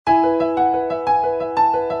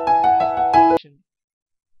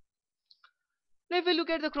Now if we look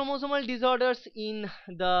at the chromosomal disorders in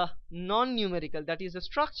the non-numerical, that is the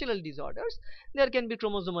structural disorders, there can be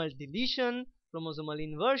chromosomal deletion, chromosomal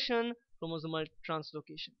inversion, chromosomal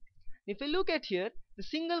translocation. If we look at here, the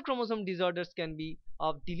single chromosome disorders can be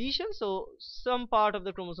of deletion, so some part of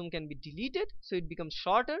the chromosome can be deleted, so it becomes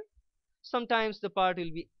shorter. Sometimes the part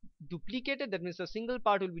will be duplicated, that means a single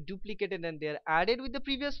part will be duplicated and they are added with the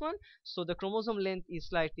previous one, so the chromosome length is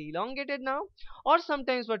slightly elongated now. Or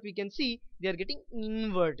sometimes what we can see, they are getting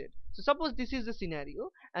inverted. So suppose this is the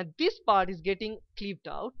scenario and this part is getting clipped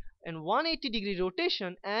out and 180-degree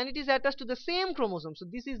rotation and it is attached to the same chromosome. So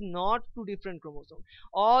this is not two different chromosomes,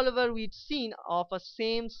 all over we've seen of a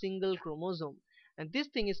same single chromosome, and this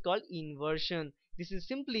thing is called inversion. This is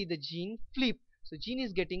simply the gene flip. So gene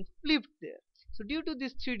is getting flipped there. So due to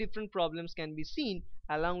these three different problems can be seen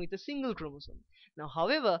along with a single chromosome. Now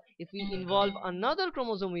however, if we involve another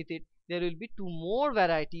chromosome with it, there will be two more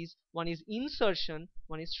varieties. One is insertion,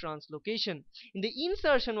 one is translocation. In the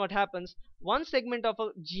insertion, what happens, one segment of a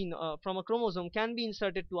gene from a chromosome can be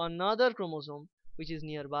inserted to another chromosome which is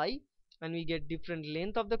nearby, and we get different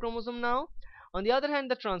length of the chromosome now. On the other hand,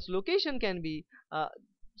 the translocation can be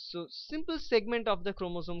so simple segment of the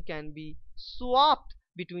chromosome can be swapped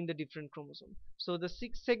between the different chromosomes. So the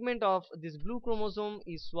sixth segment of this blue chromosome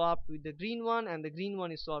is swapped with the green one, and the green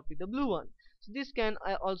one is swapped with the blue one. So this can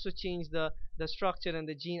also change the structure and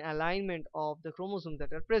the gene alignment of the chromosomes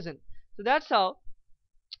that are present. So that's how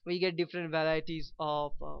we get different varieties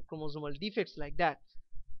of chromosomal defects like that.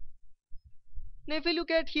 Now if we look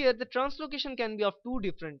at here, the translocation can be of two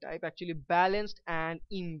different types, actually balanced and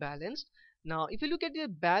imbalanced. Now if you look at the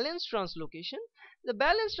balanced translocation, the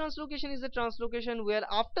balanced translocation is the translocation where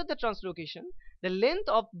after the translocation the length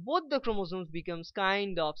of both the chromosomes becomes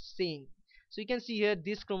kind of same. So you can see here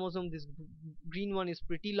this chromosome, this green one is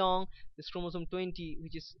pretty long, this chromosome 20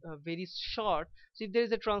 which is very short. So if there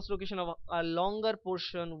is a translocation of a longer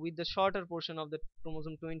portion with the shorter portion of the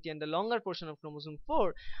chromosome 20 and the longer portion of chromosome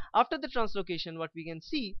 4, after the translocation what we can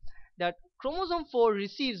see that chromosome 4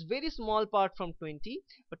 receives very small part from 20,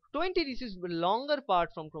 but 20 receives a longer part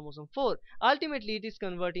from chromosome 4. Ultimately it is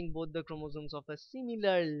converting both the chromosomes of a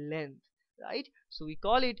similar length, right? So we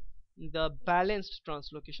call it the balanced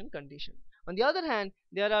translocation condition. On the other hand,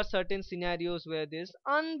 there are certain scenarios where there is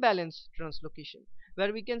unbalanced translocation,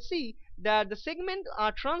 where we can see that the segments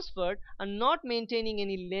are transferred and not maintaining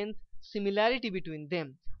any length similarity between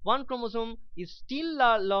them. One chromosome is still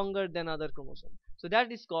longer than other chromosome. So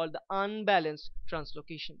that is called the unbalanced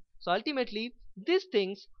translocation. So ultimately, these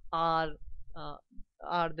things are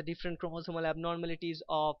the different chromosomal abnormalities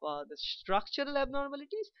of the structural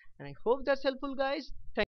abnormalities, and I hope that's helpful, guys. Thank